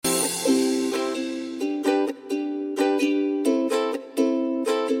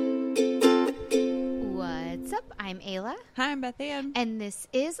Ayla. Hi, I'm Beth Ann. And this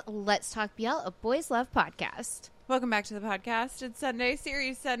is Let's Talk BL, a Boys Love podcast. Welcome back to the podcast. It's Sunday,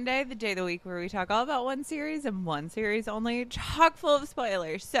 Series Sunday, the day of the week where we talk all about one series and one series only, chock full of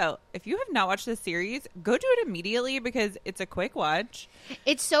spoilers. So if you have not watched this series, go do it immediately because it's a quick watch.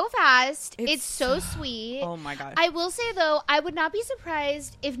 It's so fast. It's so sweet. Oh my God. I will say, though, I would not be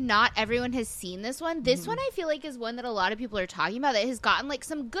surprised if not everyone has seen this one. This one, I feel like, is one that a lot of people are talking about that has gotten like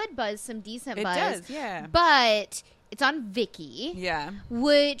some good buzz, some decent buzz. It does, yeah. But it's on Viki. Yeah.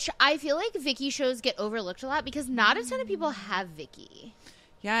 Which I feel like Viki shows get overlooked a lot because not a ton of people have Viki.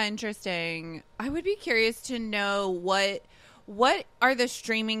 Yeah, interesting. I would be curious to know what are the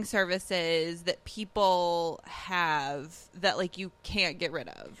streaming services that people have that like you can't get rid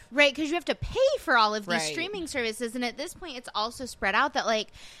of? Right, because you have to pay for all of these Right. streaming services, and at this point, it's also spread out that like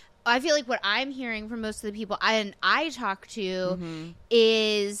I feel like what I'm hearing from most of the people I talk to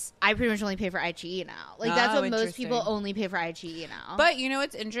is I pretty much only pay for iQIYI now. Like that's Oh, what most interesting. people only pay for iQIYI now. But you know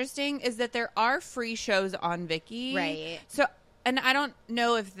what's interesting is that there are free shows on Viki. Right. So, and I don't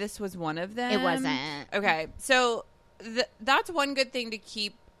know if this was one of them. It wasn't. Okay. So that's one good thing to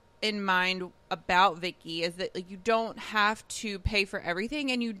keep in mind about Viki is that like you don't have to pay for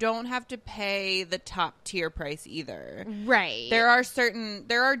everything and you don't have to pay the top tier price either. Right. There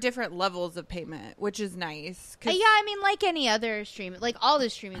are different levels of payment, which is nice. Yeah, I mean, like any other stream, like all the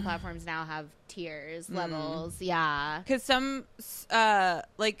streaming platforms now have tiers, levels. Yeah. Because some,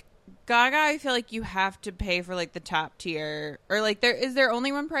 like Gaga, I feel like you have to pay for like the top tier, or like is there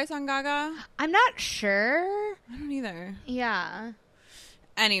only one price on Gaga? I'm not sure. I don't either. Yeah.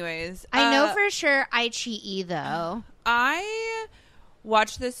 Anyways, I know for sure iQIYI though. I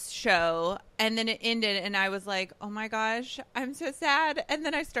watched this show and then it ended, and I was like, "Oh my gosh, I'm so sad." And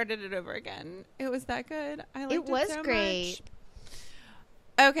then I started it over again. It was that good. I liked it. It was so great.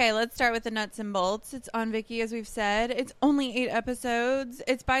 much. Okay, let's start with the nuts and bolts. It's on Viki, as we've said. It's only 8 episodes.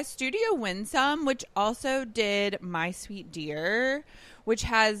 It's by Studio Winsome, which also did My Sweet Dear, which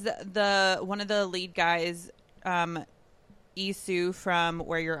has one of the lead guys, Isu from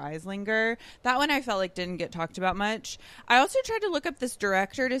Where Your Eyes Linger. That one I felt like didn't get talked about much. I also tried to look up this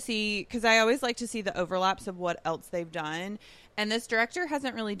director to see, because I always like to see the overlaps of what else they've done. And this director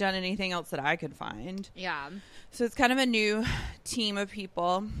hasn't really done anything else that I could find. Yeah. So it's kind of a new team of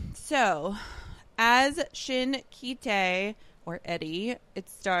people. So as Shin Ki-tae, or Eddie, it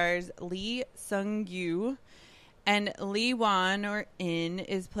stars Lee Sung-yu. And Lee Wan, or In,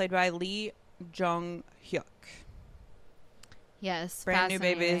 is played by Lee Jong-hyuk. Yes. Brand new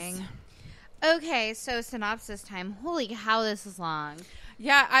babies. fascinating. Okay, so synopsis time. Holy cow, this is long.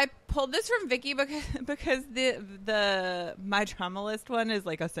 Yeah, I pulled this from Viki because the My Drama List one is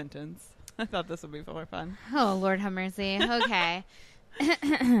like a sentence. I thought this would be more fun. Oh, Lord have mercy. Okay.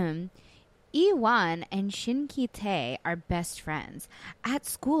 Iwan and Shin Ki-tae are best friends. At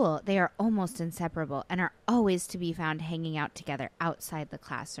school, they are almost inseparable and are always to be found hanging out together outside the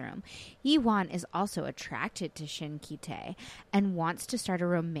classroom. Iwan is also attracted to Shin Ki-tae and wants to start a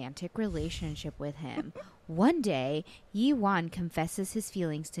romantic relationship with him. One day, Yi-wan confesses his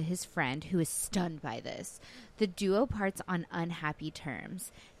feelings to his friend, who is stunned by this. The duo parts on unhappy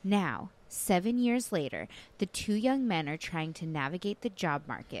terms. Now, 7 years later, the two young men are trying to navigate the job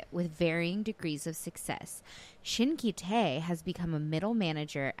market with varying degrees of success. Shin Ki-tae has become a middle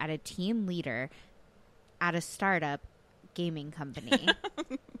manager at a team leader at a startup gaming company.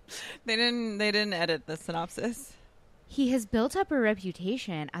 They didn't edit the synopsis. He has built up a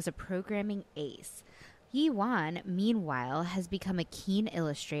reputation as a programming ace. Yi-wan, meanwhile, has become a keen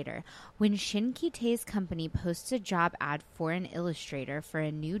illustrator. When Shin Ki-tae's company posts a job ad for an illustrator for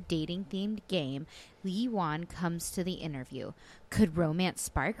a new dating-themed game, Yi-wan comes to the interview. Could romance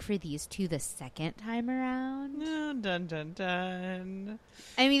spark for these two the second time around? Oh, dun, dun, dun.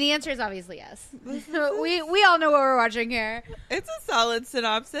 I mean, the answer is obviously yes. we all know what we're watching here. It's a solid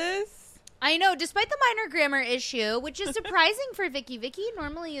synopsis. I know, despite the minor grammar issue, which is surprising for Viki. Viki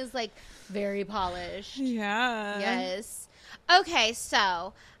normally is, like, very polished. Yeah. Yes. Okay,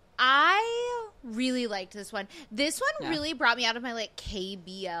 so I really liked this one. This one really brought me out of my, like,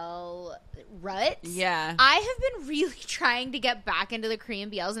 KBL rut. Yeah. I have been really trying to get back into the Korean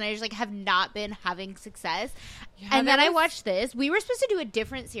BLs, and I just, like, have not been having success. Yeah, and then I watched this. We were supposed to do a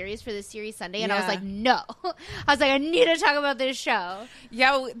different series for this series Sunday, and I was like, no. I was like, I need to talk about this show.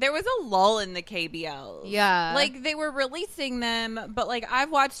 Yeah, there was a lull in the KBLs. Yeah. Like, they were releasing them, but, like, I've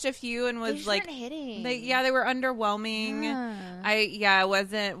watched a few and was, They just like... weren't hitting. They were underwhelming. Yeah. I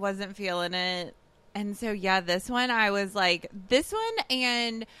wasn't feeling it. And so, yeah, this one, I was like, this one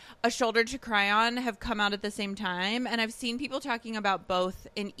and A Shoulder to Cry On have come out at the same time. And I've seen people talking about both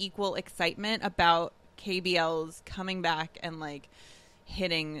in equal excitement about KBL's coming back and like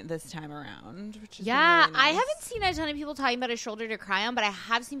hitting this time around, which is Yeah, really nice. I haven't seen a ton of people talking about A Shoulder to Cry On, but I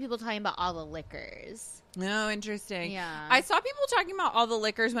have seen people talking about All the Liquors. Oh, interesting. Yeah. I saw people talking about All the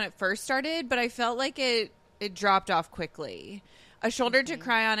Liquors when it first started, but I felt like it dropped off quickly. A Shoulder to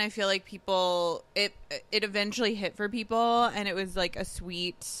Cry On, I feel like people, it eventually hit for people, and it was like a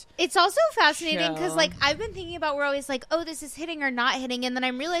sweet... It's also fascinating because, show. like, I've been thinking about, we're always like, oh, this is hitting or not hitting. And then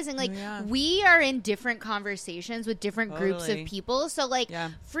I'm realizing, like, Yeah. we are in different conversations with different groups Totally. of people. So, like, Yeah.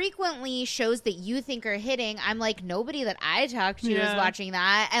 frequently shows that you think are hitting, I'm like, nobody that I talk to is Yeah. watching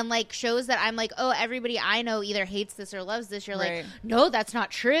that. And, like, shows that I'm like, oh, everybody I know either hates this or loves this. You're Right. like, no, that's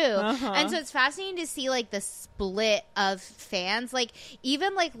not true. Uh-huh. And so it's fascinating to see, like, the split of fans. Like,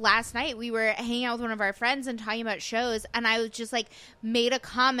 even, like, last night we were hanging out with one of our friends and talking about shows, and I was just, like, made a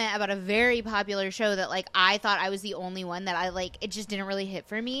comment about a very popular show that, like, I thought I was the only one that I, like, it just didn't really hit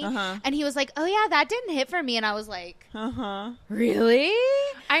for me. Uh-huh. And he was like, oh, yeah, that didn't hit for me. And I was like, Uh-huh. really?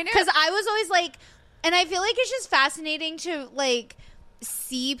 I know. Because I was always like, and I feel like it's just fascinating to, like,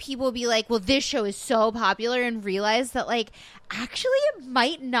 see people be like, well, this show is so popular, and realize that, like, actually it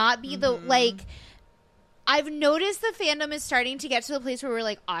might not be the, like, I've noticed the fandom is starting to get to the place where we're,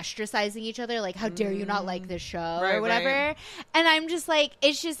 like, ostracizing each other, like, how dare you not like this show, Right, or whatever. right. And I'm just like,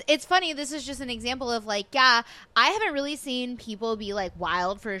 it's funny. This is just an example of, like, yeah, I haven't really seen people be, like,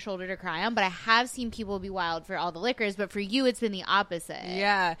 wild for A Shoulder to Cry On, but I have seen people be wild for All the Liquors. But for you, it's been the opposite.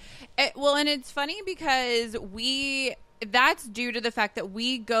 Yeah. Well, and it's funny because that's due to the fact that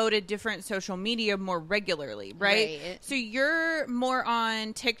we go to different social media more regularly, right? So you're more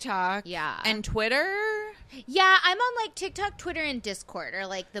on TikTok Yeah. and Twitter. Yeah, I'm on, like, TikTok, Twitter, and Discord are,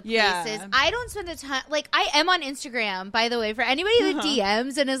 like, the places. Yeah. I don't spend a ton. Like, I am on Instagram, by the way, for anybody that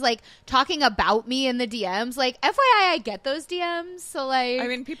DMs and is, like, talking about me in the DMs. Like, FYI, I get those DMs. So, like. I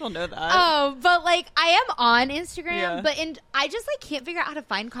mean, people know that. Oh, but, like, I am on Instagram, Yeah. but I just, like, can't figure out how to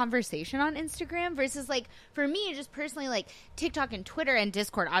find conversation on Instagram versus, like, for me, just personally, like, TikTok and Twitter and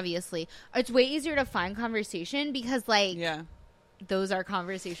Discord, obviously, it's way easier to find conversation because, like, Yeah. those are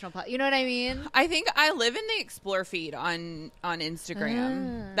conversational. You know what I mean? I think I live in the explore feed on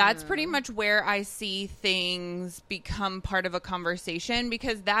Instagram. That's pretty much where I see things become part of a conversation,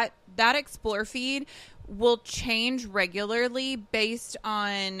 because that explore feed will change regularly based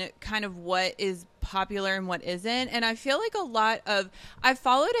on kind of what is popular and what isn't. And I feel like I've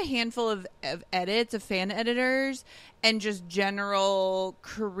followed a handful of edits of fan editors and just general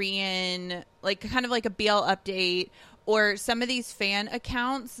Korean, like kind of like a BL update, or some of these fan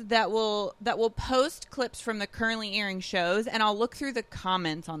accounts that will post clips from the currently airing shows, and I'll look through the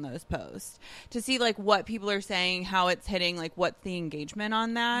comments on those posts to see like what people are saying, how it's hitting, like what's the engagement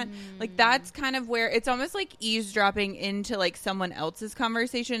on that. Like that's kind of where it's almost like eavesdropping into like someone else's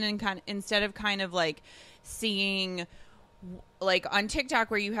conversation, and kind of, instead of kind of like seeing like on TikTok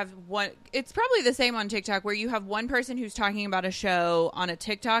where you have one, it's probably the same on TikTok where you have one person who's talking about a show on a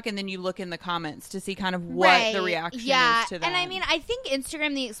TikTok, and then you look in the comments to see kind of what the reaction is to that. And I mean, I think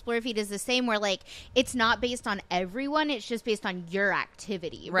Instagram, the Explore feed is the same, where like it's not based on everyone, it's just based on your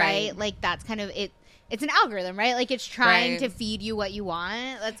activity, right? Like that's kind of it. It's an algorithm, right? Like it's trying to feed you what you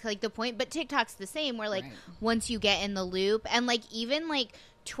want. That's like the point. But TikTok's the same, where like once you get in the loop, and like even like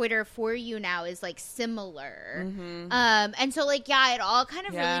Twitter for you now is like similar. And so like, yeah, it all kind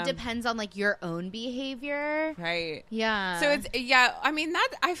of really depends on like your own behavior. Right. Yeah. So it's, yeah, I mean,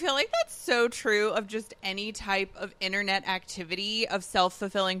 I feel like that's so true of just any type of internet activity of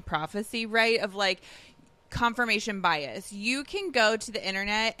self-fulfilling prophecy, right? Of like, confirmation bias. You can go to the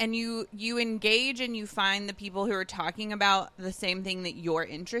internet and you engage and you find the people who are talking about the same thing that you're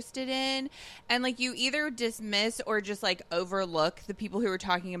interested in, and like you either dismiss or just like overlook the people who are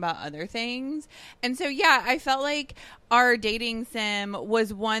talking about other things. And so yeah, I felt like our dating sim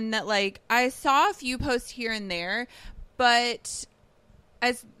was one that like I saw a few posts here and there, but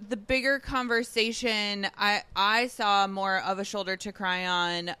as the bigger conversation, I saw more of A Shoulder to Cry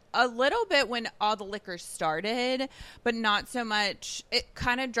On a little bit when All the Liquors started, but not so much. It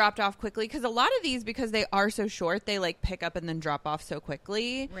kind of dropped off quickly because a lot of these, because they are so short, they like pick up and then drop off so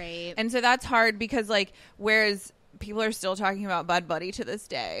quickly. Right. And so that's hard because like, whereas people are still talking about Bud Buddy to this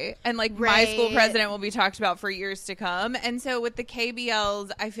day, and like My School President will be talked about for years to come. And so with the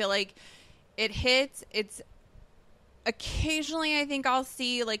KBLs, I feel like it hits, it's occasionally I think I'll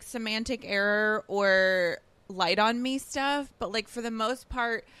see like semantic error or light on me stuff, but like for the most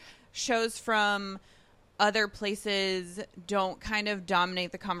part, shows from other places don't kind of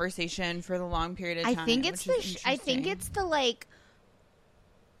dominate the conversation for the long period of time. I think it's the like,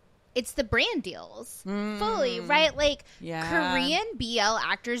 it's the brand deals fully, right? Like Korean BL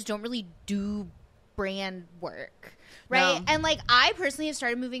actors don't really do brand work, right? No. And like I personally have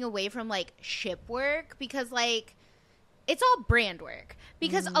started moving away from like ship work because like it's all brand work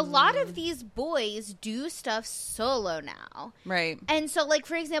because a lot of these boys do stuff solo now. Right. And so like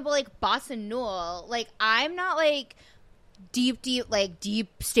for example like Boss and Newell, like I'm not like deep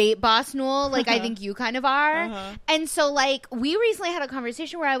state Boss Newell like I think you kind of are. And so like we recently had a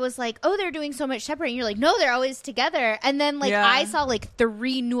conversation where I was like, oh, they're doing so much separate, and you're like, no, they're always together. And then like I saw like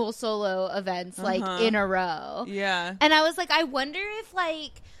 3 Newell solo events like in a row. Yeah. And I was like, I wonder if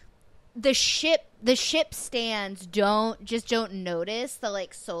like the ship stands don't notice the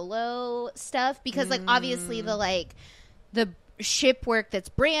like solo stuff because like obviously the ship work that's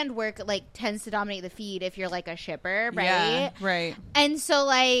brand work like tends to dominate the feed if you're like a shipper, right? Yeah, right. And so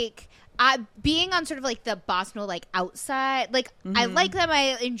like being on sort of like the Boss Newell like outside, like I like them,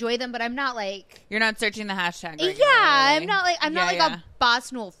 I enjoy them, but I'm not like You're not searching the hashtag. I'm not like a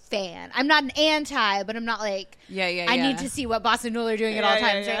Boss Newell fan. I'm not an anti, but I'm not like I need to see what Boss Newell are doing at all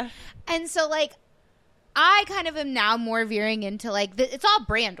times. Right? And so like I kind of am now more veering into like it's all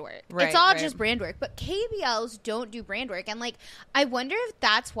brand work. Right, it's all just brand work. But KBLs don't do brand work, and like I wonder if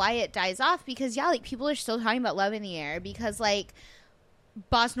that's why it dies off because like people are still talking about Love in the Air because like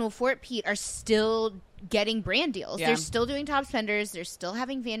Boss Newell Fort Pete are still getting brand deals. They're still doing top spenders. They're still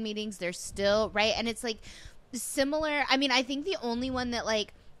having fan meetings. They're still right, and it's like similar. I mean, I think the only one that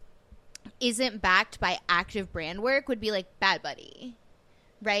like isn't backed by active brand work would be like Bad Buddy.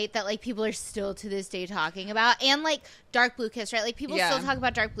 Right, that like people are still to this day talking about, and like Dark Blue Kiss, right? Like people still talk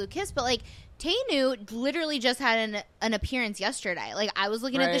about Dark Blue Kiss, but like Tainu literally just had an appearance yesterday. Like I was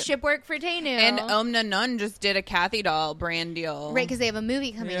looking at the ship work for Tainu, and Omna Nun just did a Kathy doll brand deal, right? Because they have a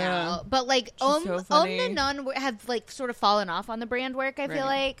movie coming out. But like Omna Nun have like sort of fallen off on the brand work. I feel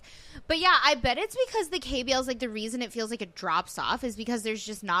like, but yeah, I bet it's because the KBLs like the reason it feels like it drops off is because there's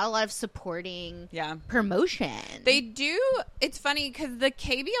just not a lot of supporting promotion. They do. It's funny because the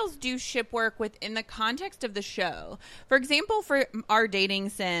KBLs do ship work within the context of the show. For example, for our dating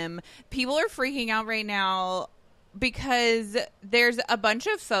sim, people are freaking out right now because there's a bunch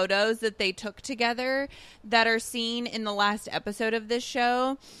of photos that they took together that are seen in the last episode of this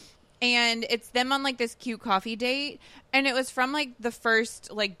show, and it's them on like this cute coffee date, and it was from like the first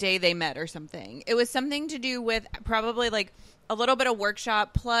like day they met or something. It was something to do with probably like a little bit of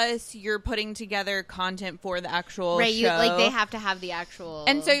workshop plus you're putting together content for the actual show. Like they have to have the actual,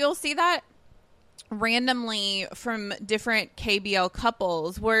 and so you'll see that randomly from different KBL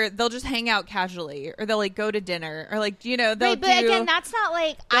couples where they'll just hang out casually or they'll like go to dinner or like, you know, they'll but again, that's not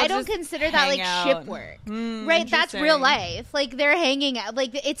like, I don't consider that like ship work, right? That's real life. Like they're hanging out,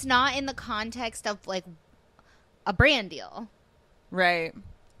 like it's not in the context of like a brand deal. Right.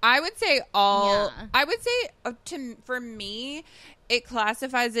 I would say for me, it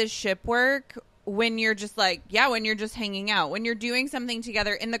classifies as ship work when you're just like, when you're just hanging out, when you're doing something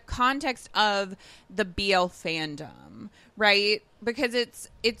together in the context of the BL fandom, right? Because it's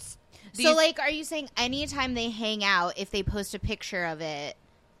so like, are you saying anytime they hang out, if they post a picture of it,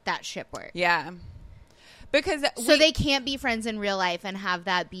 that's ship work? Yeah. Because they can't be friends in real life and have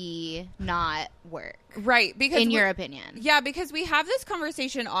that be not work. Right. Because in your opinion. Yeah, because we have this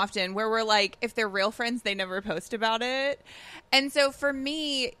conversation often where we're like, if they're real friends, they never post about it. And so for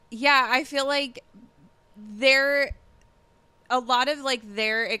me, I feel like a lot of like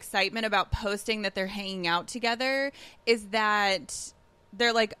their excitement about posting that they're hanging out together is that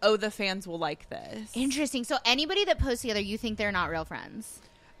they're like, oh, the fans will like this. Interesting. So anybody that posts together, you think they're not real friends?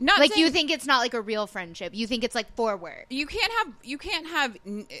 Not like you think it's not like a real friendship. You think it's like for work. You can't have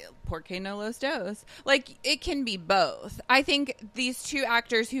porque no los dos. Like it can be both. I think these two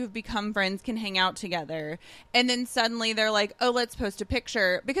actors who have become friends can hang out together, and then suddenly they're like, oh, let's post a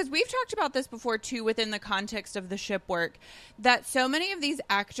picture. Because we've talked about this before too, within the context of the ship work, that so many of these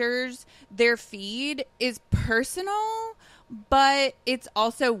actors, their feed is personal, but it's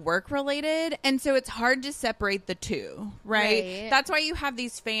also work related, and so it's hard to separate the two, right? That's why you have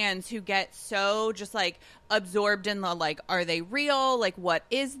these fans who get so just like absorbed in the like, are they real? Like, what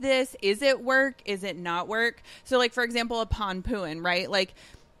is this? Is it work? Is it not work? So like, for example, upon Puin, right? Like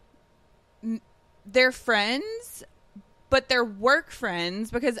they're friends, but they're work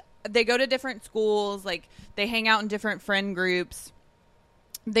friends because they go to different schools, like they hang out in different friend groups,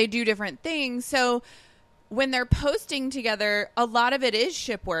 they do different things. So when they're posting together, a lot of it is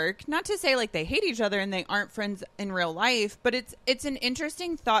ship work. Not to say like they hate each other and they aren't friends in real life, but it's an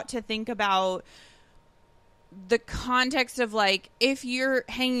interesting thought to think about the context of like, if you're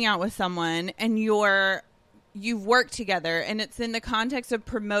hanging out with someone and you've worked together and it's in the context of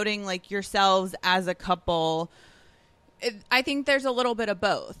promoting like yourselves as a couple, I think there's a little bit of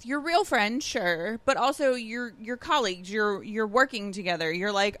both. Your real friends, sure, but also your colleagues. You're working together.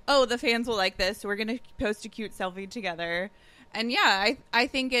 You're like, oh, the fans will like this, so we're gonna post a cute selfie together. And yeah, I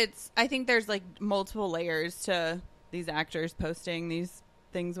think there's like multiple layers to these actors posting these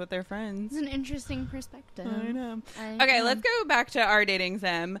things with their friends. It's an interesting perspective. I know. Okay, let's go back to Our Dating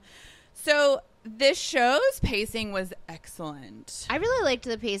Sim. So this show's pacing was excellent. I really liked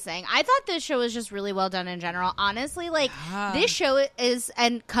the pacing. I thought this show was just really well done in general. Honestly, like, this show is,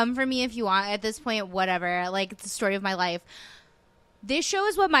 and come for me if you want at this point, whatever. Like, it's the story of my life. This show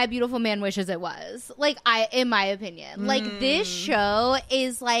is what My Beautiful Man wishes it was. Like, in my opinion. Like, this show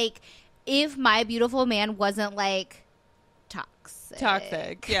is like, if My Beautiful Man wasn't, like,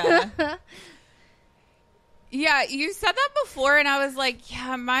 toxic. Yeah. Yeah, you said that before, and I was like,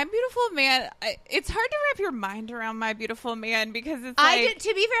 yeah, My Beautiful Man. It's hard to wrap your mind around My Beautiful Man because it's like...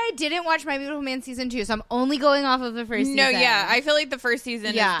 to be fair, I didn't watch My Beautiful Man season 2, so I'm only going off of the first season. No, yeah, I feel like the first season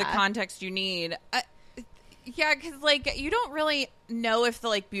is the context you need. Yeah, because, like, you don't really know if the,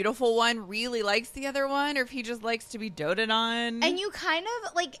 like, beautiful one really likes the other one or if he just likes to be doted on. And you kind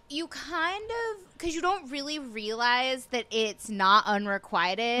of, because you don't really realize that it's not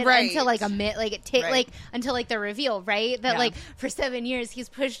unrequited until, like, until, like, the reveal, right? That, like, for 7 years he's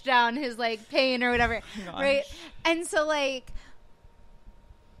pushed down his, like, pain or whatever, right? And so, like...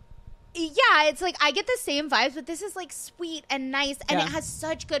 Yeah, it's like I get the same vibes, but this is like sweet and nice, and it has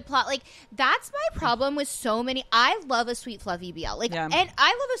such good plot. Like, that's my problem with so many. I love a sweet fluffy BL, like, and I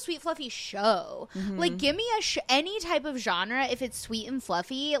love a sweet fluffy show. Like, give me any type of genre if it's sweet and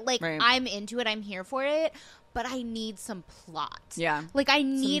fluffy. Like, I'm into it. I'm here for it. But I need some plot. Yeah, like I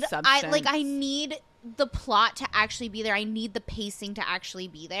need the plot to actually be there. I need the pacing to actually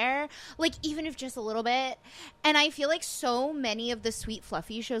be there. Like, even if just a little bit. And I feel like so many of the sweet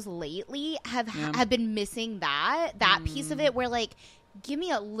fluffy shows lately have been missing that piece of it where, like, give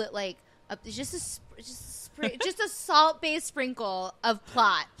me just a salt-based sprinkle of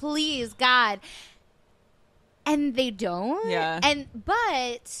plot. Please, God. And they don't. Yeah.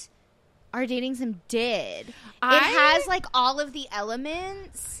 But Our Dating Sim did. It has, like, all of the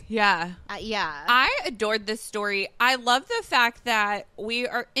elements. Yeah. I adored this story. I love the fact that we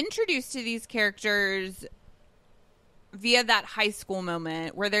are introduced to these characters via that high school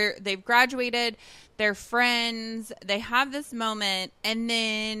moment where they've graduated, they're friends, they have this moment, and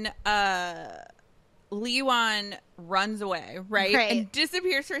then Lee-Wan runs away, right? And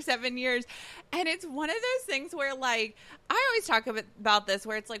disappears for 7 years. And it's one of those things where, like, I always talk about this,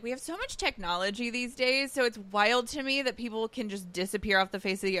 where it's like we have so much technology these days, so it's wild to me that people can just disappear off the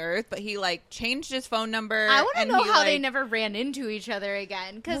face of the earth. But he, like, changed his phone number. I want to know how they never ran into each other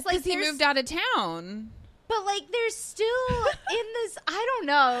again. Because he moved out of town. But, like, they're still in this, I don't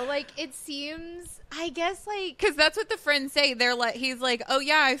know, like, it seems, I guess, like... Because that's what the friends say. They're like, he's like, oh,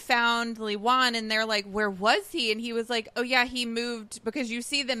 yeah, I found Lee-Wan. And they're like, where was he? And he was like, oh, yeah, he moved, because you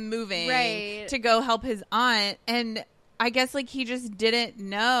see them moving to go help his aunt. And I guess, like, he just didn't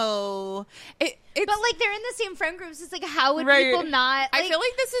know. But, like, they're in the same friend groups. It's like, how would people not... Like... I feel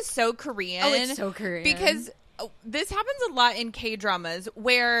like this is so Korean. Oh, it's so Korean. Because this happens a lot in K-dramas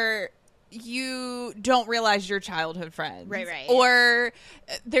where... you don't realize your childhood friends. Right. Or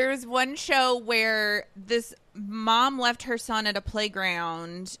there's one show where this mom left her son at a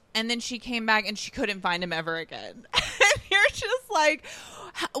playground and then she came back and she couldn't find him ever again. And you're just like,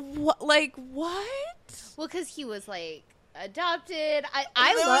 what? Well, because he was, like, adopted.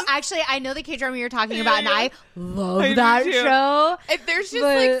 I know the K-drama you're talking about, and I love that show. And there's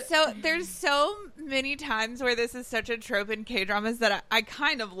just there's so many times where this is such a trope in K-dramas that I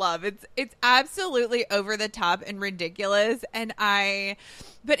kind of love. It's absolutely over the top and ridiculous,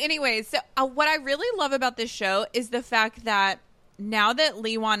 but anyways, so what I really love about this show is the fact that now that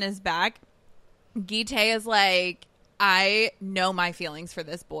Lee-Wan is back, Gi-tae is like, I know my feelings for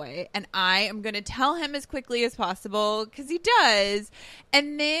this boy, and I am going to tell him as quickly as possible, because he does.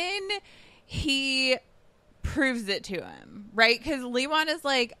 And then he proves it to him, right? Because Lee-Wan is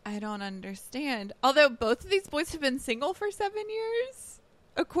like, I don't understand. Although both of these boys have been single for 7 years,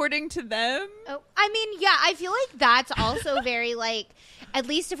 according to them. Oh, I mean, yeah, I feel like that's also very, like, at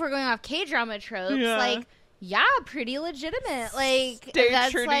least if we're going off K-drama tropes, like, yeah, pretty legitimate. Like, stay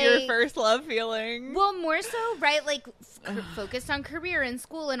true to your first love feeling. Well, more so, right? Like, focused on career and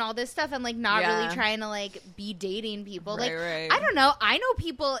school and all this stuff, and, like, not really trying to, like, be dating people. Like, I don't know. I know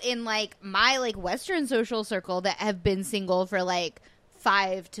people in, like, my, like, Western social circle that have been single for, like,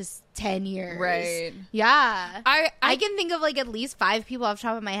 5 to 10 years. Right. Yeah. I can think of, like, at least 5 people off the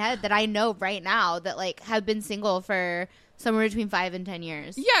top of my head that I know right now that, like, have been single for Somewhere between 5 and 10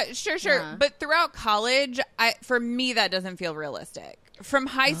 years. Yeah, sure. Yeah. But throughout college, for me, that doesn't feel realistic. From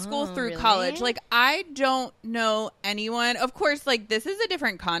high school through really? college, like, I don't know anyone. Of course, like, this is a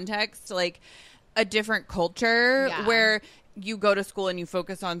different context, like, a different culture where you go to school and you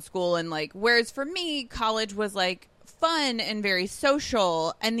focus on school. And, like, whereas for me, college was, like, fun and very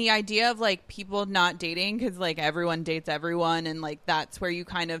social, and the idea of like people not dating because like everyone dates everyone, and like that's where you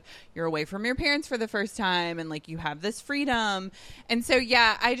kind of you're away from your parents for the first time, and like you have this freedom. And so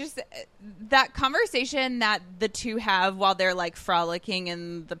I just that conversation that the two have while they're like frolicking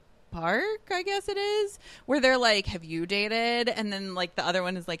in the park, I guess it is, where they're like, have you dated? And then like the other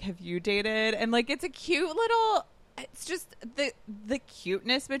one is like, have you dated? And like it's a cute little, it's just the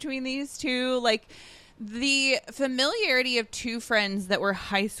cuteness between these two, like the familiarity of two friends that were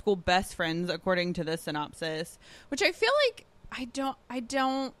high school best friends, according to the synopsis, which I feel like I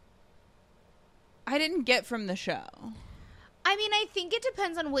didn't get from the show. I mean, I think it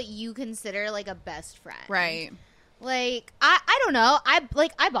depends on what you consider like a best friend. Right. Like, I don't know. I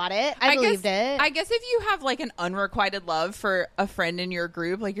bought it. I believed it. I guess if you have like an unrequited love for a friend in your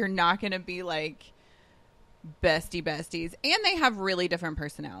group, like you're not going to be like besties, and they have really different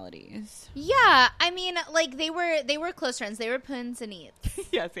personalities. Yeah, I mean, like they were close friends. They were puns and eats.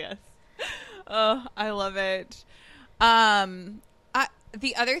 yes. Oh, I love it.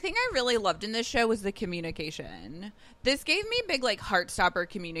 The other thing I really loved in this show was the communication. This gave me big like Heartstopper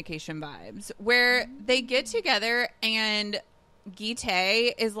communication vibes, where they get together and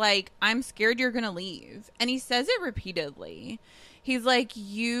Gi-tae is like, I'm scared you're gonna leave, and he says it repeatedly. He's like,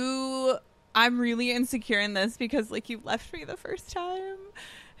 I'm really insecure in this because like you left me the first time.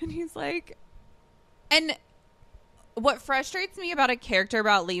 And he's like, and what frustrates me about a character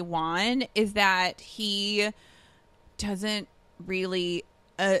about Lee Wan is that he doesn't really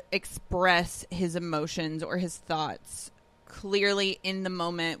express his emotions or his thoughts clearly in the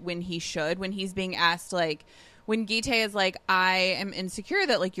moment when he should, when he's being asked, like when Gi-tae is like, I am insecure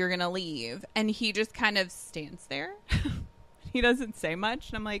that like you're gonna leave, and he just kind of stands there. He doesn't say much,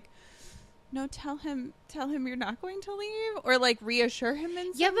 and I'm like, no, tell him you're not going to leave, or like reassure him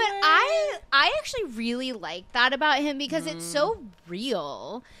in some way. I actually really like that about him because it's so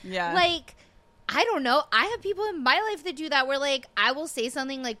real. Yeah. Like, I don't know. I have people in my life that do that where like I will say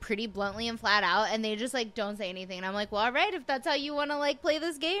something like pretty bluntly and flat out, and they just like don't say anything. And I'm like, well, all right, if that's how you want to like play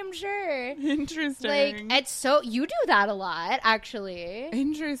this game, sure. Interesting. Like, it's so, you do that a lot, actually.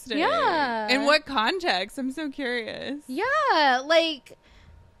 Interesting. Yeah. In what context? I'm so curious. Yeah, like,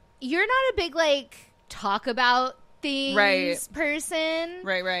 you're not a big like talk about things person.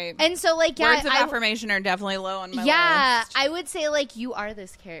 Right. And so like, yeah, words of affirmation are definitely low on my list. I would say like you are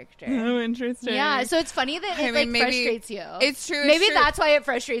this character. Oh, interesting. Yeah, so it's funny that it like frustrates you. It's true. Maybe that's why it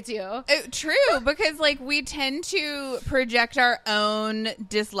frustrates you. True, because like we tend to project our own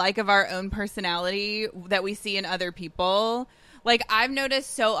dislike of our own personality that we see in other people. Like, I've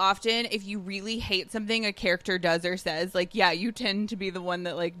noticed so often, if you really hate something a character does or says, like, yeah, you tend to be the one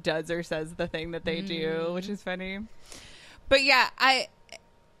that, like, does or says the thing that they do, which is funny. But, yeah, I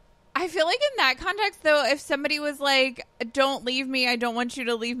feel like in that context, though, if somebody was like, don't leave me, I don't want you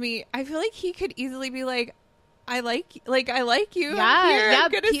to leave me, I feel like he could easily be like, I like you.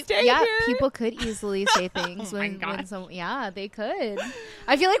 I'm gonna stay here. People could easily say things when they could.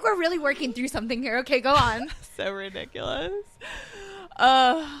 I feel like we're really working through something here. Okay, go on. So ridiculous.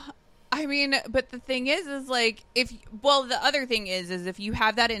 I mean, but the thing is like, the other thing is if you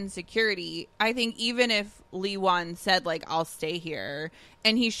have that insecurity, I think even if Lee Wan said like, I'll stay here,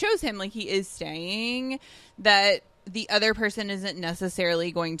 and he shows him like he is staying, that the other person isn't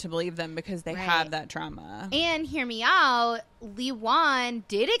necessarily going to believe them because they have that trauma. And hear me out, Lee Wan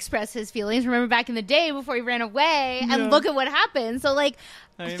did express his feelings, remember back in the day before he ran away, and look at what happened. So like,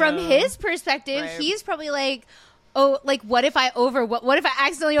 from his perspective, he's probably like, oh, like what if I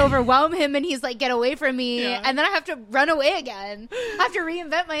accidentally overwhelm him and he's like, get away from me, and then I have to run away again. I have to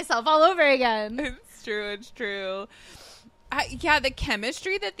reinvent myself all over again. It's true. The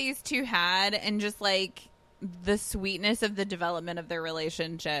chemistry that these two had, and just like the sweetness of the development of their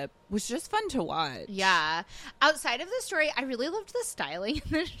relationship was just fun to watch. Yeah. Outside of the story, I really loved the styling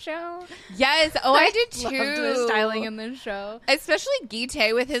in this show. Yes. Oh, I did too. Loved the styling in this show. Especially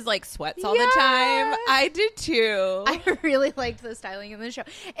Gi-tae with his like sweats all the time. I did too. I really liked the styling in this show.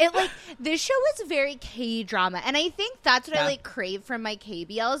 This show was very K-drama, and I think that's what I like crave from my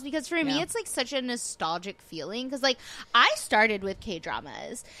KBLs, because for me it's like such a nostalgic feeling, because like I started with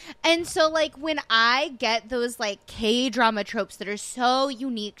K-dramas, and so like when I get those like K-drama tropes that are so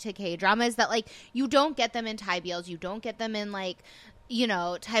unique to K-dramas that like you don't get them in Thai BLs, you don't get them in like you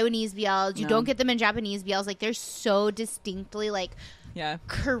know, Taiwanese BLs. You don't get them in Japanese BLs. Like, they're so distinctly, like,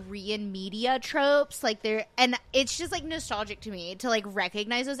 Korean media tropes. Like, and it's just, like, nostalgic to me to, like,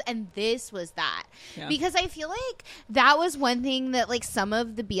 recognize those. And this was that. Yeah. Because I feel like that was one thing that, like, some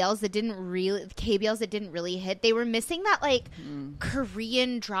of the BLs that didn't really, KBLs that didn't really hit, they were missing that, like,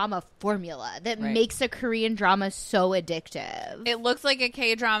 Korean drama formula that makes a Korean drama so addictive. It looks like a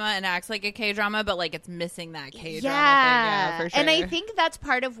K-drama and acts like a K-drama, but, like, it's missing that K-drama thing. Yeah, for sure. And I think that's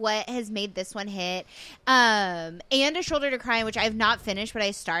part of what has made this one hit. And A Shoulder to Cry, which I've not finished, but I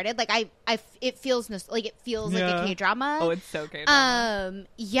started. Like, it feels like a K-drama. Oh, it's so K-drama.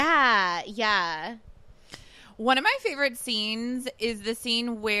 Yeah. One of my favorite scenes is the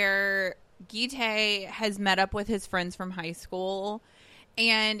scene where Gi-tae has met up with his friends from high school,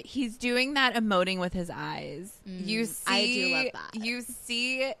 and he's doing that emoting with his eyes. I do love that. You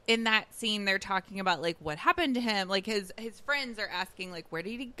see in that scene, they're talking about, like, what happened to him. Like, his friends are asking, like, where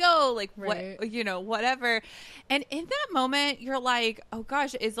did he go? Like, what, you know, whatever. And in that moment, you're like, oh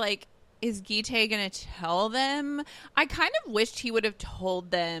gosh, is Gi-tae going to tell them? I kind of wished he would have told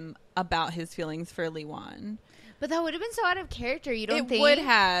them about his feelings for Lee-won. But that would have been so out of character. You don't think? It would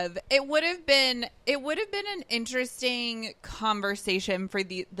have. It would have been an interesting conversation for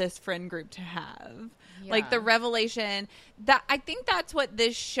this friend group to have. Yeah. Like, the revelation that I think that's what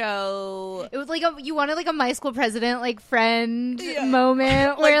this show. It was like you wanted like a my school president like friend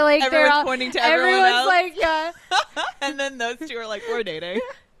moment where like everyone's all pointing to everyone else. Like, yeah. And then those two are like, we're dating.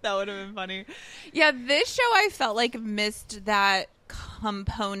 That would have been funny. Yeah, this show I felt like missed that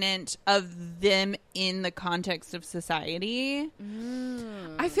component of them in the context of society.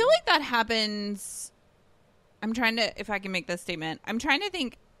 I feel like that happens. I'm trying to, if I can make this statement, I'm trying to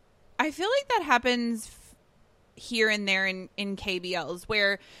think. I feel like that happens here and there in KBLs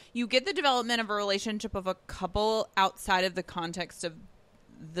where you get the development of a relationship of a couple outside of the context of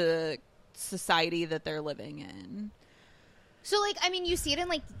the society that they're living in. So, like, I mean, you see it in,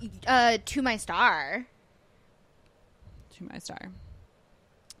 like, To My Star. To My Star.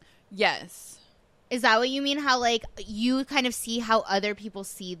 Yes. Is that what you mean? How, like, you kind of see how other people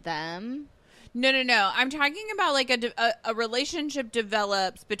see them? No. I'm talking about, like, a relationship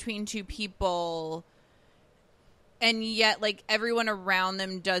develops between two people, and yet, like, everyone around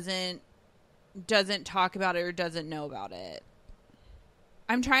them doesn't talk about it or doesn't know about it.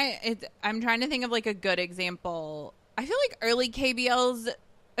 I'm trying to think of, like, a good example. I feel like early KBLs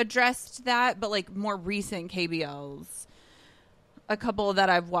addressed that, but, like, more recent KBLs, a couple that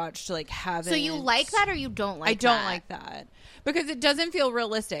I've watched, like, haven't. So you like that or you don't like that? I don't like that because it doesn't feel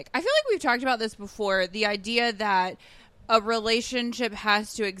realistic. I feel like we've talked about this before, the idea that a relationship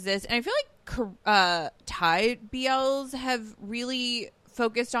has to exist. And I feel like Thai BLs have really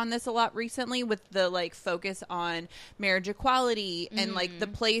focused on this a lot recently with the, like, focus on marriage equality and, like, the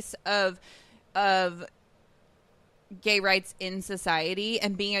place of gay rights in society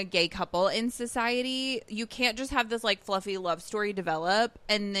and being a gay couple in society. You can't just have this, like, fluffy love story develop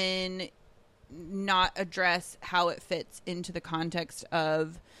and then not address how it fits into the context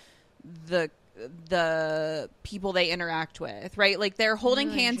of the people they interact with, right? Like, they're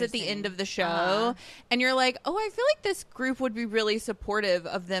holding hands at the end of the show and you're like, oh, I feel like this group would be really supportive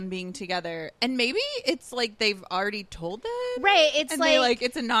of them being together. And maybe it's like they've already told them, right? It's like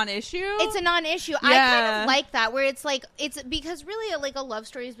it's a non-issue. It's a non-issue. I kind of like that, where it's like, it's because really, like, a love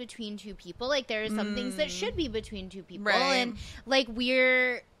story is between two people. Like, there are some things that should be between two people, right? And, like,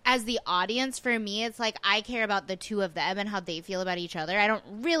 we're, as the audience, for me, it's like I care about the two of them and how they feel about each other. I don't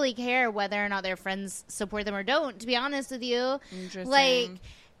really care whether or not their friends support them or don't, to be honest with you. Interesting. Like,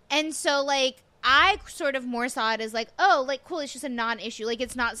 and so, like, I sort of more saw it as like, oh, like, cool, it's just a non-issue. Like,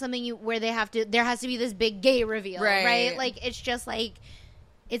 it's not something where there has to be this big gay reveal, right? Like, it's just like,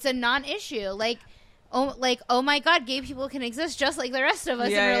 it's a non-issue. Like, oh my God, gay people can exist just like the rest of us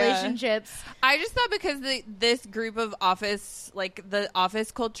in relationships. I just thought because this group of office, like, the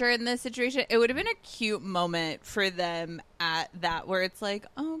office culture in this situation, it would have been a cute moment for them at that, where it's like,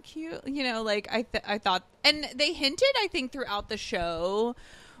 oh, cute, you know, like, I thought, and they hinted, I think, throughout the show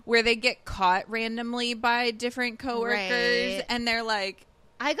where they get caught randomly by different coworkers, and they're like,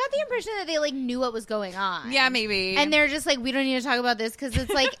 I got the impression that they, like, knew what was going on. Yeah, maybe. And they're just like, we don't need to talk about this, because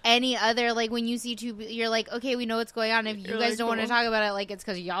it's like any other, like, when you see two, you're like, okay, we know what's going on. If you guys don't want to talk about it, like, it's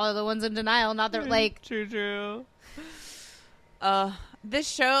because y'all are the ones in denial, not the, like. True. This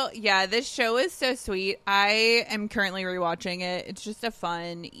show is so sweet. I am currently rewatching it. It's just a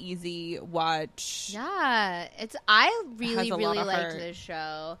fun, easy watch. Yeah. I really liked this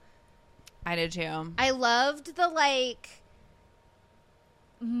show. I did too. I loved the, like,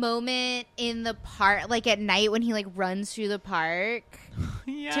 moment in the park, like at night when he like runs through the park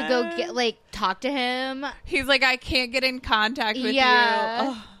Yes. to go get like talk to him. He's like, I can't get in contact with Yeah. you.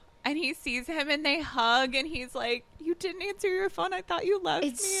 Ugh. And he sees him and they hug and he's like, you didn't answer your phone. I thought you left me.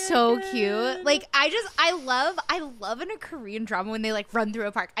 It's so again." cute. Like I love in a Korean drama when they like run through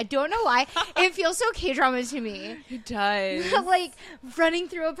a park. I don't know why. It feels so K-drama to me. It does. Like running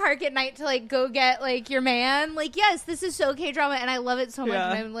through a park at night to like go get like your man. Like, yes, this is so K-drama and I love it so much.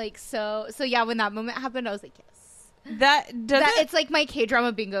 Yeah. And I'm like so yeah, when that moment happened, I was like, yes. That doesn't It's like my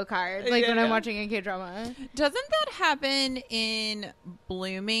K-drama bingo card. Like when Yeah. I'm watching a K-drama. doesn't that happen in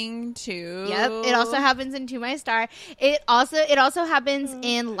Blooming too? Yep. It also happens in To My Star. It also happens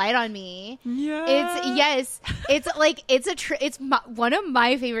in Light on Me. Yeah. It's one of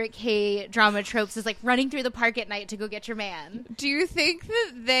my favorite K-drama tropes is like running through the park at night to go get your man. Do you think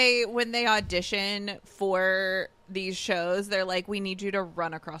that when they audition for these shows, they're like, we need you to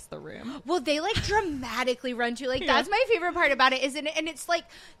run across the room? Well, they like dramatically run to like Yeah. that's my favorite part about it, isn't it? And it's like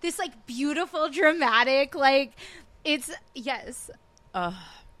this like beautiful dramatic like it's yes.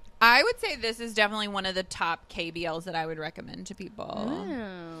 I would say this is definitely one of the top KBLs that I would recommend to people.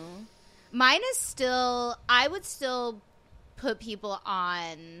 Oh. Mine is still I would still put people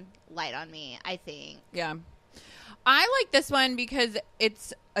on Light on Me, I think. Yeah. I like this one because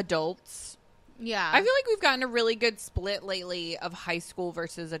it's adults. Yeah. I feel like we've gotten a really good split lately of high school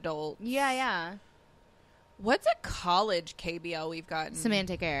versus adult. yeah. What's a college KBL we've gotten?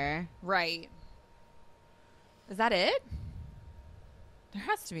 Semantic error. Right. Is that it? There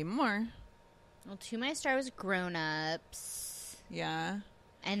has to be more. Well, To My Star was Grown Ups. Yeah.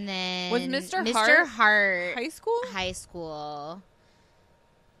 And then Was Mr. Hart High school? High school.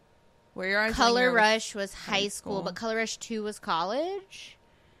 Where your eyes Color on Rush was high school. school, but Color Rush 2 was college.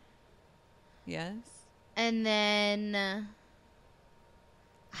 Yes. And then I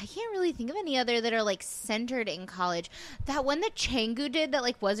can't really think of any other that are like centered in college. That one that Changu did that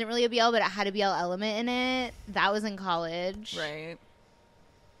like wasn't really a BL, but it had a BL element in it. That was in college. Right.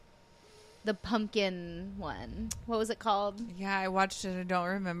 The pumpkin one. What was it called? Yeah, I watched it. I don't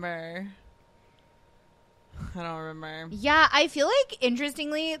remember. I don't remember. Yeah, I feel like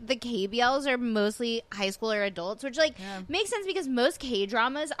interestingly, the KBLs are mostly high school or adults, which like Yeah. makes sense because most K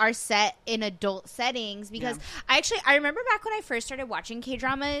dramas are set in adult settings. Because I remember back when I first started watching K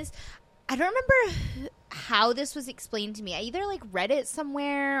dramas, I don't remember how this was explained to me. I either like read it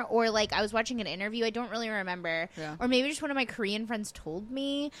somewhere or like I was watching an interview. I don't really remember, Yeah. or maybe just one of my Korean friends told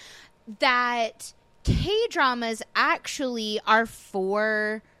me that K dramas actually are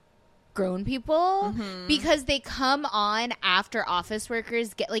for grown people because they come on after office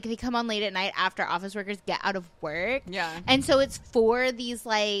workers they come on late at night after office workers get out of work. Yeah. And so it's for these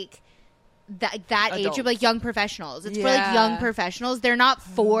like that age of Adults. like young professionals. It's for like young professionals. They're not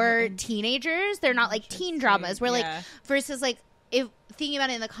for teenagers. They're not like teen dramas where like Yeah. versus like if thinking about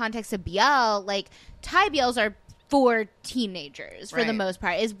it in the context of BL, like Thai BLs are for teenagers for the Right. most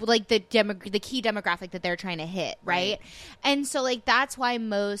part is like the key demographic that they're trying to hit, right? And so like that's why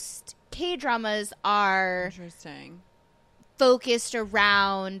most K-dramas are Interesting. focused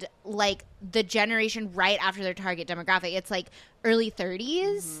around like the generation right after their target demographic. It's like early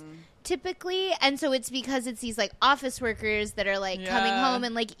 30s typically, and so it's because it's these like office workers that are like coming Yeah. home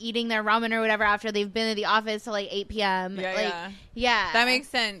and like eating their ramen or whatever after they've been at the office till like 8 p.m. Yeah, like yeah. That makes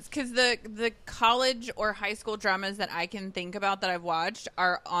sense because the college or high school dramas that I can think about that I've watched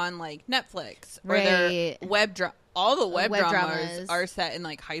are on like Netflix or they're Right. all the web dramas dramas. are set in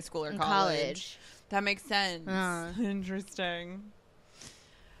like high school or In college. That makes sense. Uh. Interesting.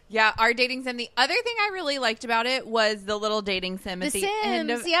 Yeah, our dating sim. The other thing I really liked about it was the little dating sim at The the end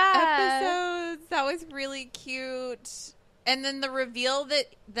Sims, of yeah. episodes. That was really cute. And then the reveal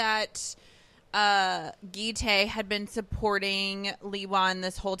that Gitae had been supporting Lee Wan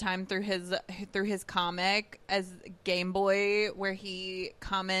this whole time through his comic as Game Boy, where he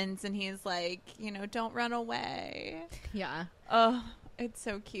comments and he's like, don't run away. Yeah. Oh, it's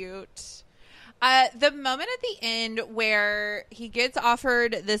so cute. The moment at the end where he gets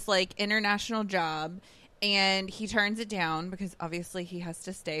offered this like international job and he turns it down because obviously he has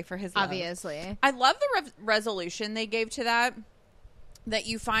to stay for his love. Obviously. I love the resolution they gave to that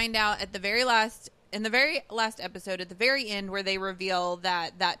you find out at the very last episode at the very end where they reveal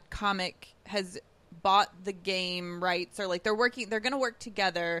that comic has bought the game rights or like they're going to work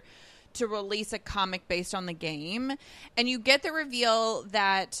together to release a comic based on the game. And you get the reveal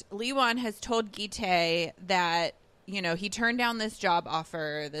that Lee Wan has told Gitae that, he turned down this job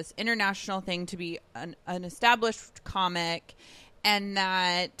offer, this international thing to be an established comic, and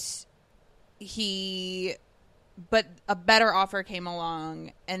that he but a better offer came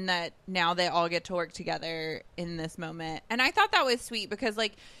along, and that now they all get to work together in this moment. And I thought that was sweet because,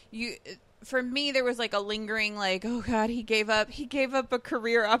 like, for me, there was like a lingering, like, oh God, he gave up a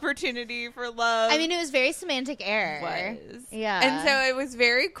career opportunity for love. I mean, it was very semantic error. It was. Yeah. And so it was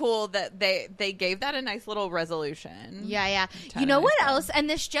very cool that they gave that a nice little resolution. Yeah. You know what else? And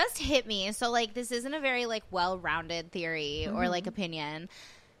this just hit me. So, like, this isn't a very, like, well-rounded theory or, like, opinion.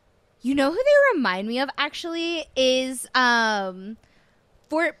 You know who they remind me of, actually, is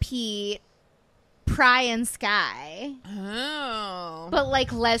Fort Pete, Pry, and Sky. Oh. But,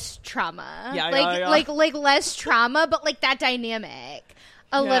 like, less trauma. Yeah. Like less trauma, but, like, that dynamic.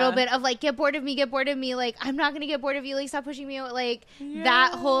 A little bit of, like, get bored of me. Like, I'm not going to get bored of you. Like, stop pushing me out. Like,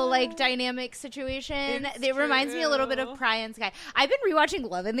 that whole, like, dynamic situation. It reminds me a little bit of Pry and Sky. I've been rewatching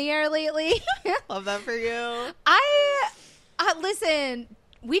Love in the Air lately. Love that for you. Listen,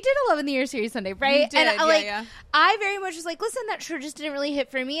 we did a Love in the Air series Sunday, right? We did, and I very much was like, listen, that show just didn't really hit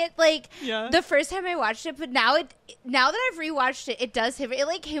for me. It the first time I watched it, but now that I've rewatched it, it does hit. It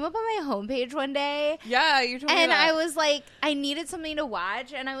like came up on my homepage one day. Yeah, you told me and that. I was like, I needed something to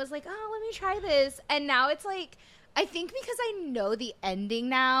watch, and I was like, oh, let me try this. And now it's like, I think because I know the ending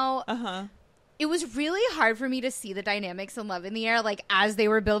now. It was really hard for me to see the dynamics in Love in the Air. Like, as they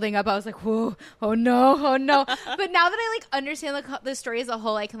were building up, I was like, whoa, oh no. But now that I, like, understand the story as a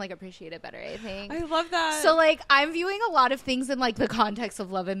whole, I can, like, appreciate it better, I think. I love that. So, like, I'm viewing a lot of things in, like, the context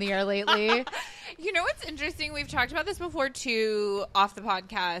of Love in the Air lately. You know what's interesting? We've talked about this before, too, off the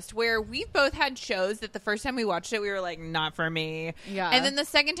podcast, where we've both had shows that the first time we watched it, we were like, not for me. Yeah. And then the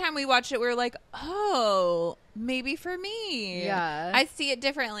second time we watched it, we were like, oh, maybe for me. Yeah. I see it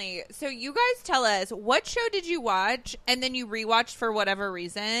differently. So you guys tell us, what show did you watch and then you rewatched for whatever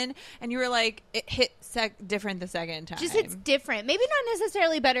reason and you were like, it hit different the second time? Just it's different. Maybe not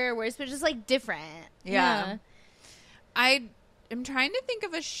necessarily better or worse, but just like different. Yeah. I am trying to think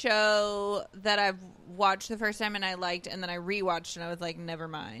of a show that I've watched the first time and I liked and then I rewatched and I was like, never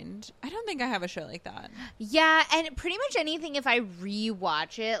mind. I don't think I have a show like that. Yeah, and pretty much anything, if I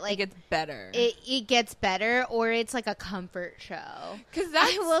rewatch it, like, it gets better. It gets better, or it's like a comfort show. Because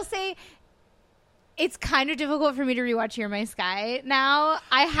I will say, it's kind of difficult for me to rewatch You're My Sky now.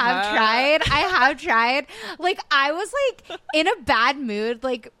 I have tried. Like, I was like in a bad mood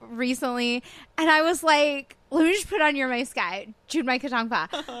like recently, and I was like, let me just put on You're My Sky, Jude My Katongpa.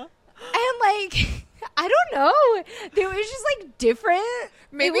 And like, I don't know. It was just like different.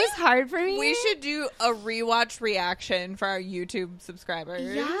 Maybe it was hard for me. We should do a rewatch reaction for our YouTube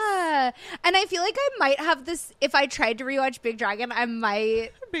subscribers. Yeah. And I feel like I might have this, if I tried to rewatch Big Dragon, I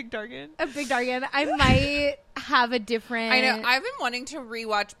might. Big Dragon. I might have a different. I know. I've been wanting to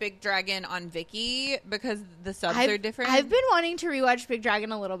rewatch Big Dragon on Viki because the subs are different. I've been wanting to rewatch Big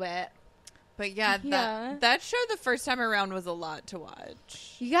Dragon a little bit. But yeah, that show the first time around was a lot to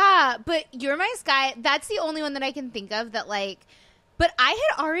watch. Yeah, but You're My Sky, that's the only one that I can think of that, like, but I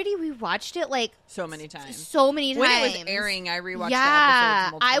had already rewatched it, like, so many times. When it was airing, I rewatched the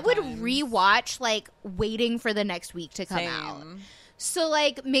episodes multiple I would times. rewatch, like, waiting for the next week to come out. So,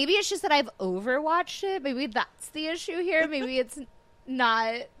 like, maybe it's just that I've overwatched it. Maybe that's the issue here. Maybe it's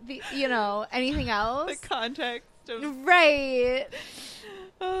not, anything else. The context of... Right.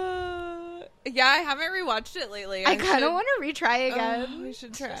 Yeah, I haven't rewatched it lately. I kind of want to retry again. We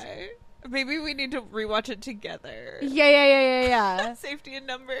should try. Maybe we need to rewatch it together. Yeah. Safety in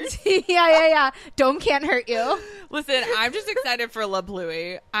numbers. Yeah. Dome can't hurt you. Listen, I'm just excited for La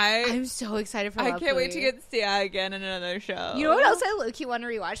Pluie. I'm so excited for La Pluie. I can't wait to get Sia again in another show. You know what else I low-key want to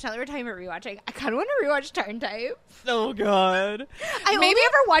rewatch? Now that we're talking about rewatching, I kind of want to rewatch Tarn Type. Oh, God. I only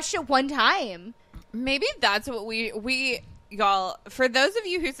ever watched it one time. Maybe that's what we y'all, for those of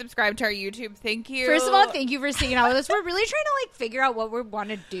you who subscribe to our YouTube, thank you. First of all, thank you for sticking out with us. We're really trying to like figure out what we want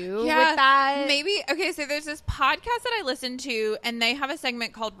to do with that. Maybe, okay, so there's this podcast that I listen to, and they have a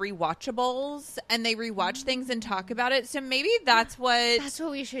segment called Rewatchables, and they rewatch things and talk about it. So maybe that's what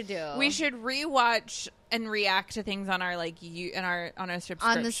we should do. We should rewatch and react to things on our on our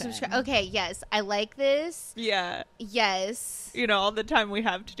subscription. Okay, yes, I like this. Yeah. Yes. All the time we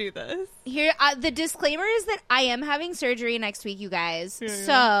have to do this. Here, the disclaimer is that I am having surgery next week, you guys. Yeah.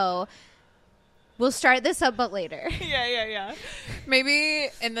 So we'll start this up, but later. Yeah. Maybe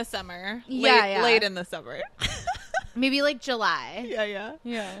in the summer. Late in the summer. Maybe like July. Yeah.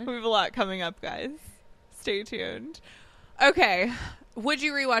 We have a lot coming up, guys. Stay tuned. Okay. Would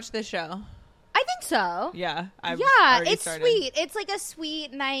you rewatch this show? I think so. Yeah. It's sweet. It's like a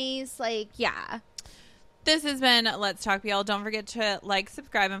sweet, nice, yeah. This has been Let's Talk BL. Don't forget to like,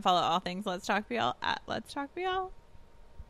 subscribe, and follow all things Let's Talk BL at Let's Talk BL.